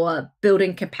for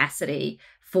building capacity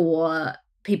for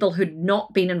people who'd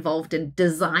not been involved in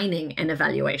designing an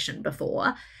evaluation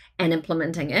before and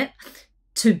implementing it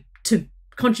to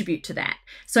contribute to that.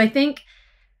 So I think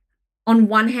on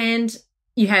one hand,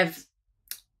 you have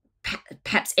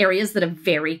perhaps areas that are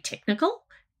very technical,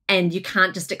 and you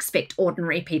can't just expect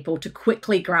ordinary people to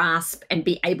quickly grasp and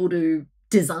be able to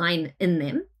design in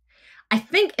them. I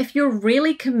think if you're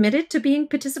really committed to being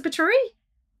participatory,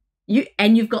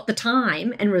 you've got the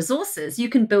time and resources, you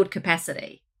can build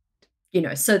capacity,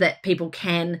 so that people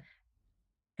can,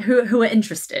 who are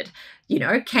interested,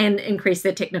 can increase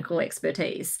their technical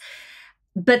expertise.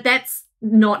 But that's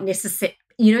not necessary.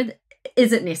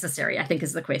 Is it necessary? I think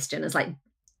is the question. Is like,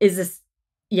 is this,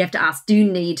 you have to ask, do you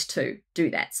need to do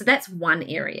that? So that's one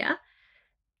area.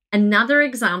 Another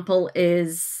example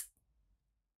is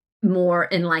more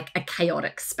in like a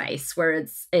chaotic space where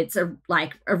it's a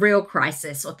real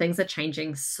crisis, or things are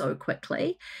changing so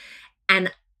quickly. And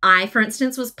I, for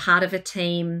instance, was part of a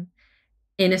team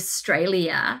in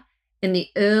Australia in the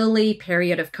early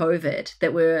period of COVID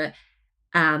that were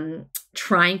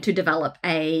trying to develop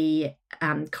a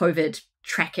COVID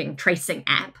tracing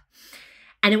app.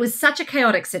 And it was such a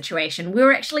chaotic situation. We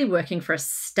were actually working for a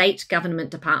state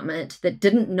government department that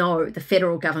didn't know the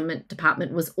federal government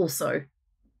department was also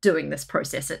doing this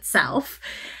process itself.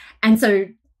 And so,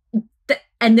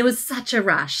 and there was such a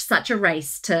rush, such a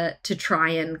race to try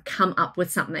and come up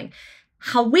with something.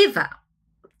 However,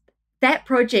 that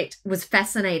project was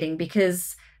fascinating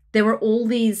because there were all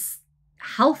these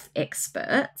health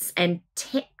experts and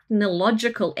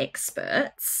technological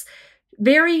experts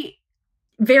very,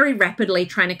 very rapidly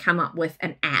trying to come up with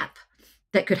an app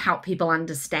that could help people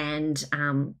understand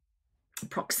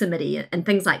proximity and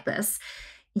things like this.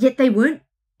 Yet they weren't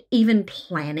even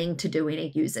planning to do any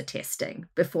user testing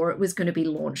before it was going to be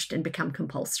launched and become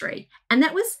compulsory. And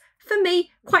that was, for me,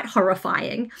 quite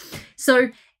horrifying. So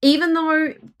even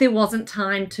though there wasn't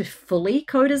time to fully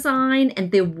co-design,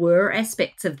 and there were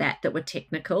aspects of that were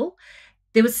technical,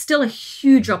 there was still a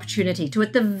huge opportunity to,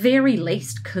 at the very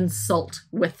least, consult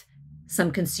with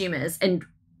some consumers and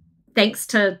thanks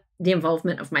to the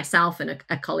involvement of myself and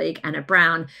a colleague, Anna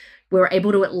Brown, we were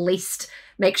able to at least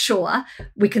make sure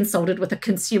we consulted with a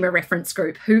consumer reference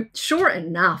group who, sure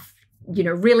enough,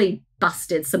 really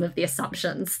busted some of the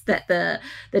assumptions that the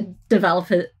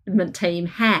development team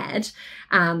had.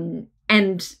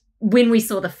 And when we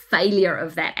saw the failure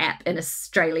of that app in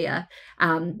Australia,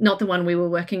 not the one we were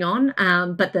working on,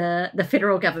 but the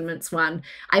federal government's one,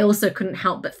 I also couldn't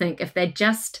help but think if they'd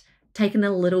just taken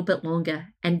a little bit longer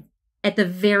and at the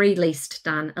very least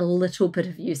done a little bit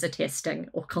of user testing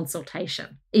or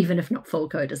consultation, even if not full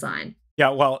co-design. Yeah,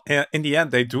 well, in the end,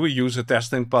 they do user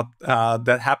testing, but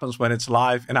that happens when it's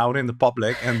live and out in the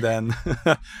public, and then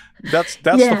that's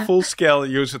the full-scale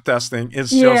user testing. It's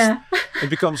just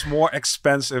it becomes more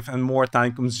expensive and more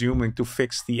time-consuming to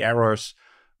fix the errors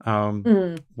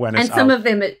when it's and some out. of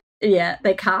them,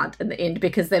 they can't in the end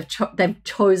because they've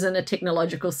chosen a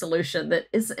technological solution that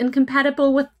is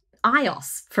incompatible with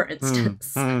iOS, for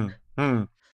instance.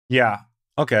 Yeah.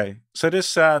 Okay. So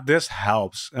this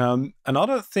helps.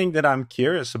 Another thing that I'm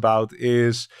curious about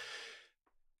is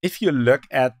if you look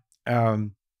at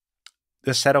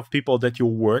the set of people that you're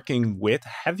working with,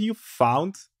 have you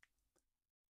found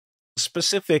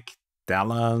specific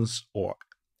talents or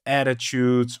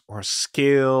attitudes or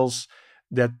skills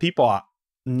that people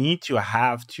need to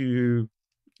have to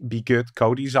be good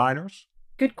co-designers?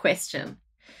 Good question.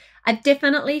 I've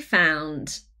definitely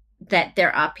found that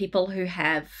there are people who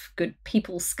have good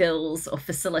people skills or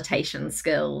facilitation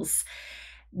skills,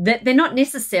 that they're not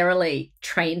necessarily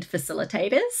trained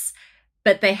facilitators,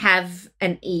 but they have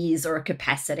an ease or a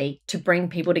capacity to bring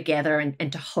people together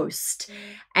and to host.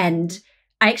 And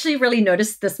I actually really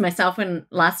noticed this myself when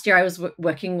last year I was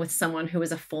working with someone who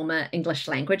was a former English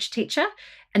language teacher.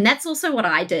 And that's also what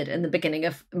I did in the beginning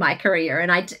of my career.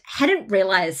 And I hadn't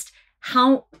realized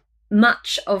how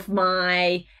much of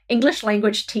my English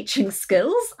language teaching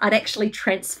skills I'd actually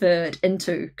transferred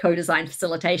into co-design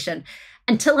facilitation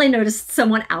until I noticed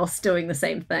someone else doing the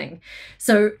same thing.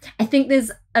 So I think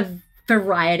there's a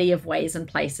variety of ways and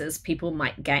places people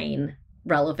might gain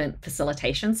relevant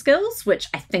facilitation skills, which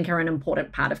I think are an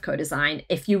important part of co-design.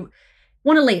 If you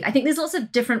want to lead, I think there's lots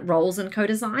of different roles in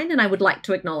co-design, and I would like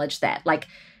to acknowledge that. Like,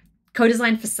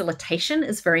 co-design facilitation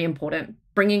is very important,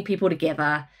 bringing people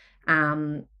together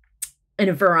in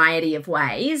a variety of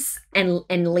ways and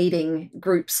leading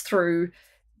groups through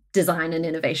design and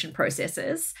innovation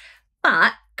processes.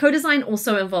 But co-design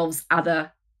also involves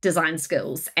other design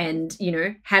skills, and,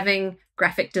 having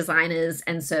graphic designers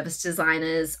and service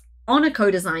designers on a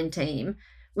co-design team,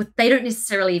 they don't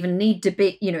necessarily even need to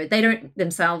be, they don't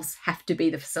themselves have to be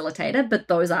the facilitator, but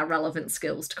those are relevant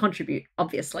skills to contribute,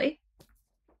 obviously.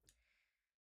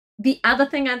 The other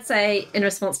thing I'd say in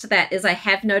response to that is I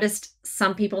have noticed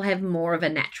some people have more of a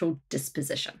natural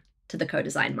disposition to the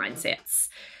co-design mindsets.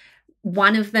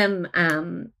 One of them,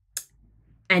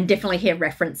 and definitely here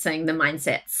referencing the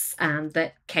mindsets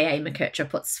that K.A. McKercher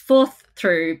puts forth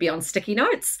through Beyond Sticky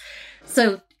Notes.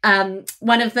 So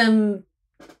one of them,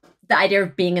 the idea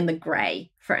of being in the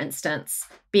gray, for instance,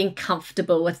 being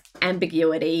comfortable with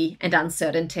ambiguity and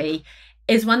uncertainty,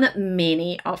 is one that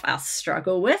many of us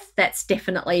struggle with. That's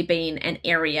definitely been an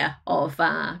area of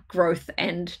growth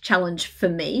and challenge for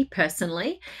me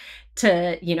personally,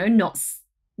 to,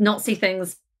 not see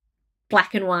things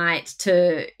black and white,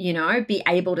 to, be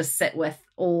able to sit with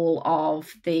all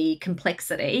of the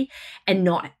complexity and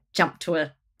not jump to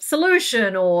a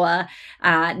solution or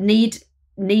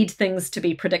need things to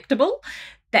be predictable.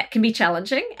 That can be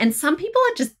challenging. And some people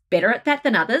are just better at that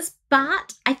than others.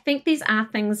 But I think these are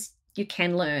things you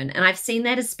can learn. And I've seen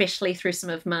that especially through some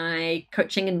of my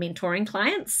coaching and mentoring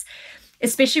clients,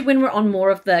 especially when we're on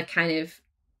more of the kind of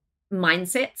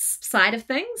mindsets side of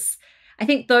things. I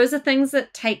think those are things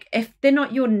that take, if they're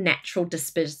not your natural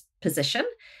disposition,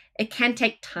 it can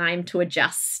take time to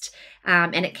adjust.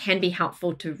 And it can be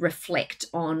helpful to reflect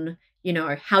on,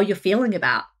 how you're feeling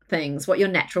about things, what your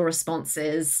natural response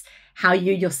is, how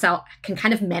you yourself can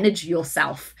kind of manage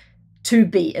yourself to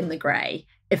be in the gray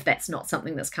if that's not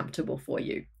something that's comfortable for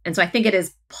you. And so I think it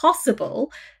is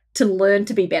possible to learn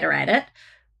to be better at it,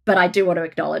 but I do want to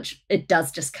acknowledge it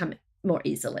does just come more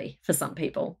easily for some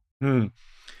people.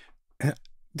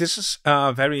 This is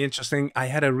very interesting. I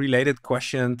had a related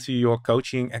question to your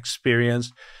coaching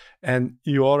experience, and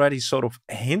you already sort of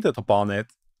hinted upon it.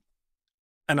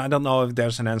 And I don't know if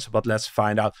there's an answer, but let's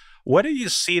find out. Where do you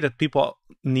see that people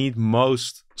need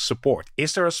most support?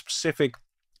 Is there a specific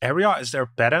area? Is there a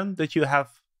pattern that you have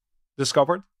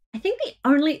discovered? I think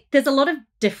there's a lot of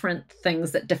different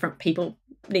things that different people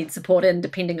need support in,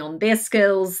 depending on their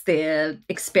skills, their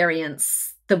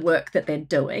experience, the work that they're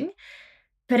doing.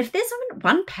 But if there's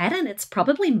one pattern, it's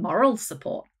probably moral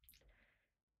support.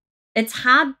 It's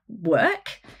hard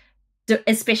work,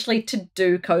 especially to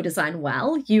do co-design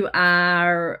well. You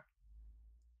are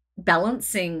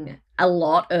balancing a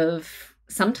lot of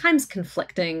sometimes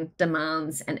conflicting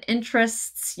demands and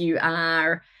interests. You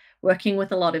are working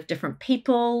with a lot of different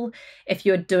people. If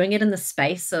you're doing it in the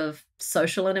space of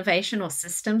social innovation or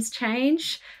systems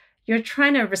change, you're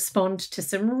trying to respond to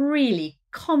some really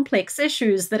complex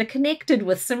issues that are connected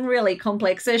with some really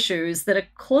complex issues that are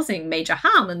causing major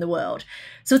harm in the world.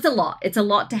 So it's a lot. It's a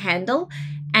lot to handle.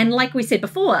 And like we said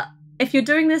before, if you're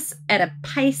doing this at a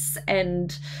pace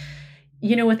and,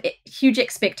 you know, with huge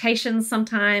expectations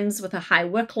sometimes, with a high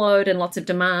workload and lots of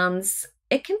demands,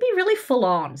 it can be really full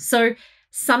on. So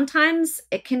sometimes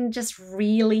it can just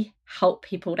really help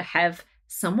people to have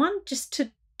someone just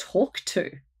to talk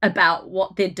to about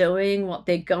what they're doing, what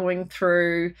they're going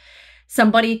through,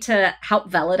 somebody to help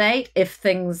validate if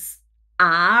things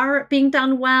are being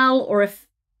done well or if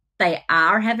they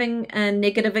are having a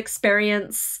negative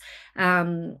experience.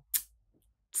 Someone,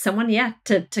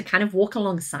 to kind of walk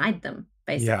alongside them,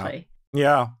 basically.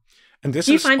 Yeah. And this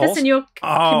Do you find this in your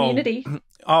community?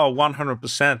 Oh,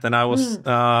 100%. And I was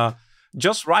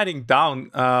just writing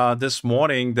down this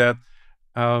morning that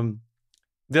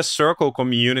this circle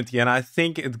community, and I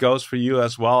think it goes for you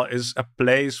as well, is a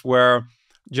place where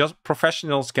just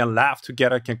professionals can laugh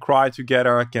together, can cry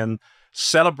together, can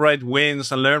celebrate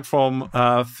wins and learn from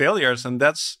failures. And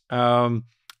that's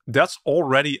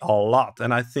already a lot.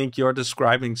 And I think you're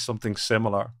describing something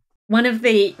similar. One of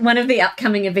the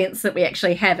upcoming events that we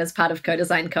actually have as part of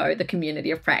Co-Design Co, the community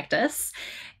of practice,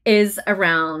 is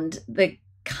around the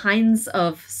kinds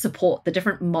of support, the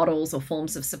different models or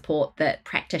forms of support that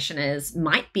practitioners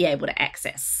might be able to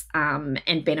access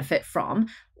and benefit from,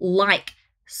 like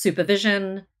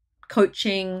supervision,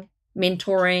 coaching,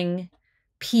 mentoring,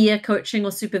 peer coaching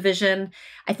or supervision.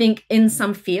 I think in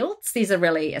some fields, these are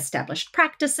really established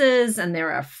practices and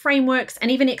there are frameworks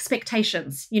and even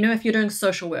expectations. You know, if you're doing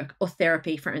social work or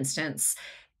therapy, for instance,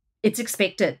 it's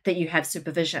expected that you have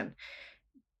supervision.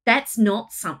 That's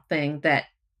not something that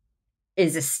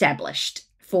is established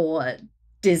for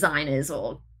designers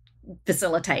or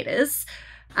facilitators.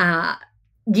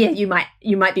 You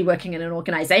might be working in an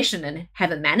organization and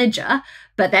have a manager,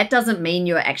 but that doesn't mean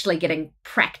you're actually getting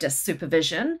practice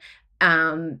supervision,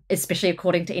 especially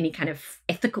according to any kind of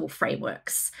ethical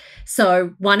frameworks.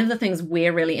 So one of the things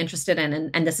we're really interested in,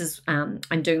 and this is,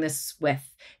 I'm doing this with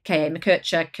K.A.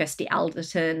 McKercher, Kirsty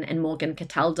Alderton, and Morgan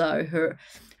Cataldo, who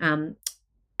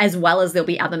as well as there'll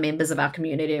be other members of our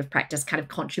community of practice kind of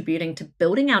contributing to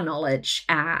building our knowledge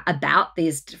about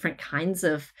these different kinds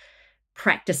of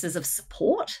practices of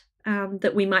support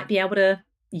that we might be able to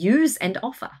use and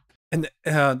offer. And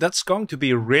that's going to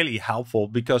be really helpful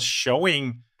because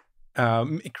showing,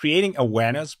 creating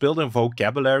awareness, building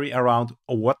vocabulary around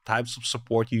what types of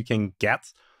support you can get,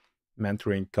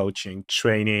 mentoring, coaching,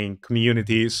 training,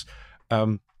 communities,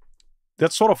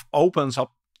 that sort of opens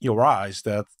up your eyes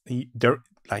that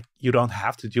you don't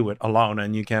have to do it alone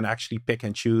and you can actually pick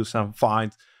and choose and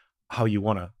find how you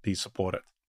want to be supported.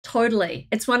 Totally.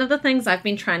 It's one of the things I've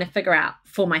been trying to figure out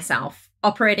for myself,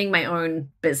 operating my own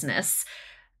business.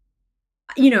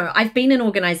 You know, I've been in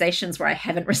organizations where I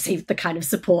haven't received the kind of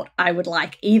support I would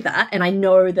like either. And I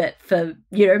know that for,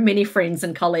 you know, many friends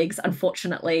and colleagues,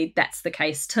 unfortunately, that's the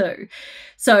case too.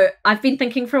 So I've been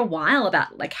thinking for a while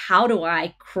about like, how do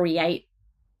I create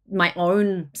my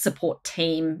own support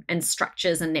team and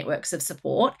structures and networks of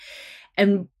support?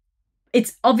 And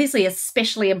it's obviously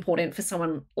especially important for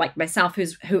someone like myself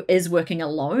who is working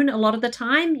alone a lot of the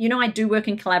time. You know, I do work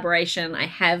in collaboration. I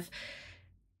have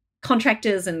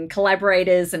contractors and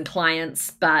collaborators and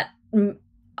clients, but,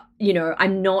 you know,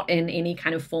 I'm not in any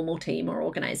kind of formal team or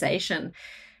organization.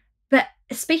 But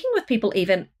speaking with people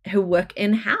even who work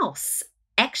in-house,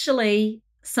 actually,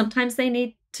 sometimes they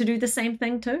need to do the same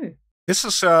thing too. This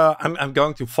is, I'm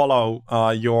going to follow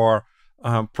your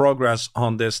progress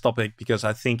on this topic because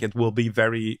I think it will be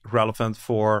very relevant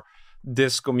for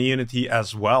this community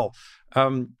as well.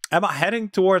 Emma, heading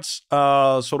towards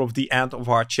sort of the end of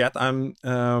our chat, I'm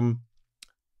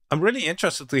really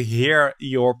interested to hear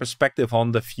your perspective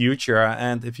on the future.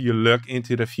 And if you look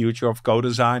into the future of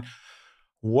co-design,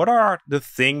 what are the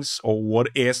things or what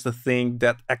is the thing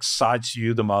that excites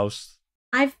you the most?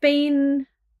 I've been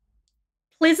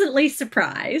pleasantly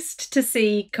surprised to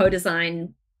see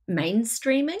co-design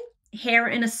mainstreaming here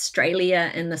in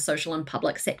Australia in the social and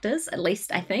public sectors, at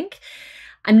least I think.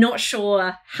 I'm not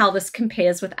sure how this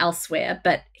compares with elsewhere,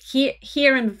 but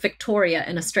here in Victoria,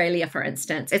 in Australia, for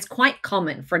instance, it's quite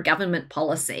common for a government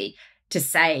policy to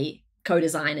say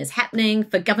co-design is happening,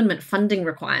 for government funding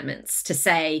requirements to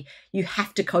say you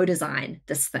have to co-design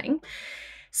this thing.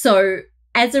 So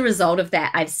as a result of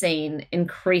that, I've seen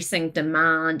increasing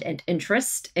demand and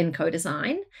interest in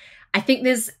co-design. I think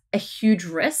there's a huge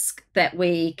risk that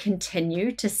we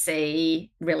continue to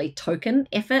see really token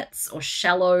efforts or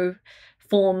shallow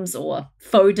forms or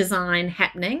faux design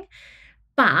happening.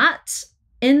 But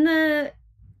in the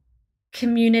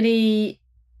community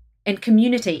and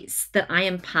communities that I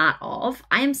am part of,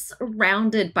 I am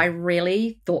surrounded by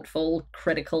really thoughtful,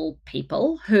 critical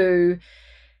people who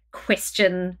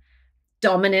question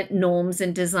dominant norms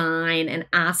in design and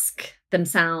ask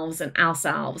themselves and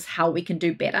ourselves how we can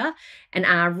do better, and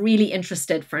are really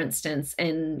interested, for instance,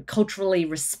 in culturally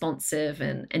responsive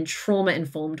and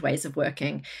trauma-informed ways of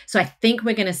working. So I think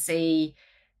we're going to see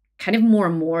kind of more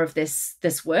and more of this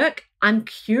work. I'm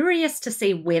curious to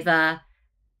see whether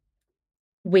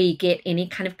we get any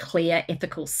kind of clear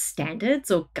ethical standards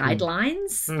or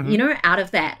guidelines, you know, out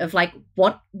of that, of like,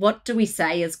 what do we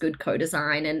say is good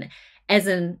co-design? And as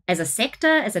a sector,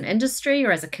 as an industry,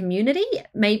 or as a community,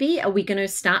 maybe are we going to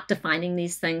start defining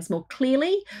these things more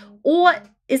clearly? Or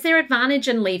is there advantage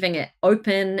in leaving it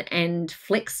open and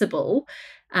flexible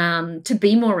to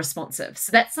be more responsive?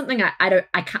 So that's something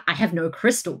I have no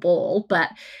crystal ball, but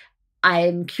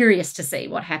I'm curious to see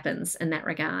what happens in that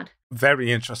regard.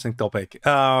 Very interesting topic.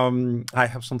 I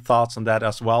have some thoughts on that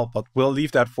as well, but we'll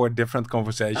leave that for a different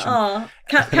conversation. Oh,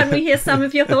 can we hear some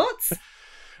of your thoughts?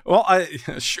 Well,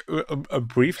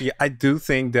 briefly, I do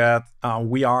think that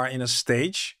we are in a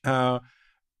stage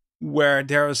where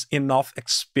there is enough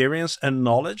experience and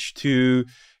knowledge to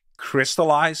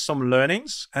crystallize some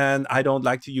learnings. And I don't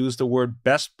like to use the word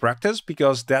best practice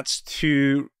because that's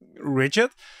too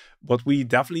rigid, but we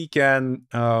definitely can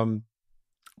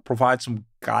provide some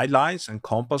guidelines and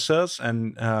compasses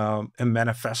and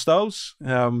manifestos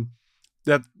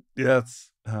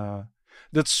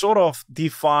that sort of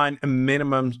define a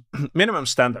minimum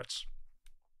standards.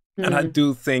 And I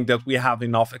do think that we have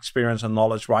enough experience and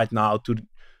knowledge right now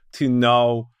to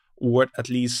know what at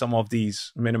least some of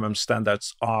these minimum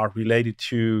standards are related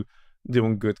to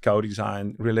doing good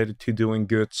co-design, related to doing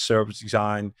good service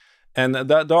design. And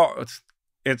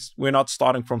we're not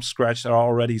starting from scratch. There are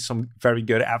already some very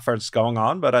good efforts going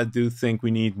on, but I do think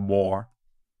we need more.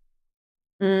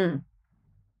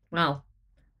 Well,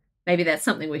 maybe that's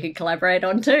something we could collaborate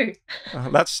on too.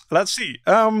 Let's see.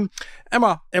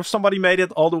 Emma, if somebody made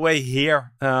it all the way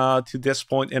here to this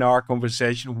point in our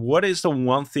conversation, what is the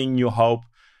one thing you hope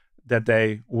that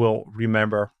they will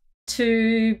remember?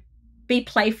 To be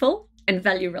playful and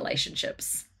value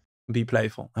relationships. Be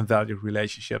playful and value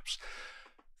relationships.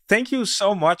 Thank you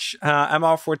so much,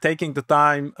 Emma, for taking the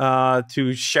time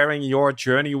to sharing your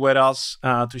journey with us,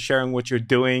 to sharing what you're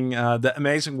doing, the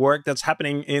amazing work that's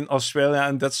happening in Australia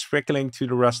and that's trickling to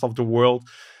the rest of the world.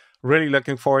 Really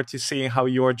looking forward to seeing how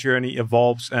your journey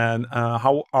evolves and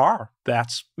how our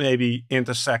paths maybe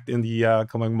intersect in the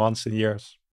coming months and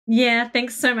years. Yeah,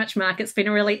 thanks so much, Mark. It's been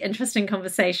a really interesting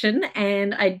conversation,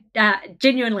 and I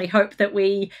genuinely hope that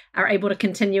we are able to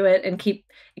continue it and keep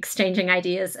exchanging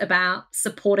ideas about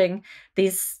supporting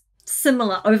these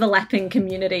similar overlapping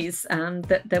communities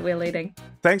that we're leading.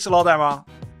 Thanks a lot, Emma.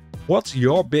 What's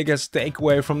your biggest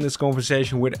takeaway from this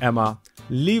conversation with Emma?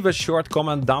 Leave a short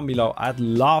comment down below. I'd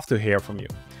love to hear from you.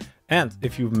 And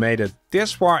if you've made it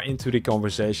this far into the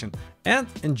conversation and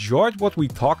enjoyed what we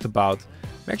talked about,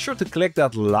 make sure to click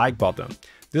that like button.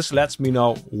 This lets me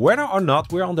know whether or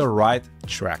not we're on the right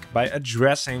track by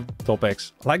addressing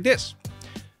topics like this.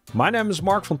 My name is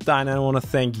Marc and I want to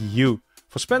thank you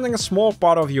for spending a small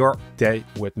part of your day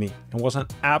with me. It was an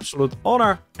absolute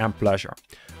honor and pleasure.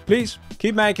 Please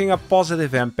keep making a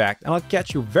positive impact, and I'll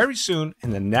catch you very soon in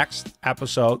the next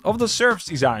episode of the Service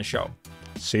Design Show.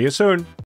 See you soon.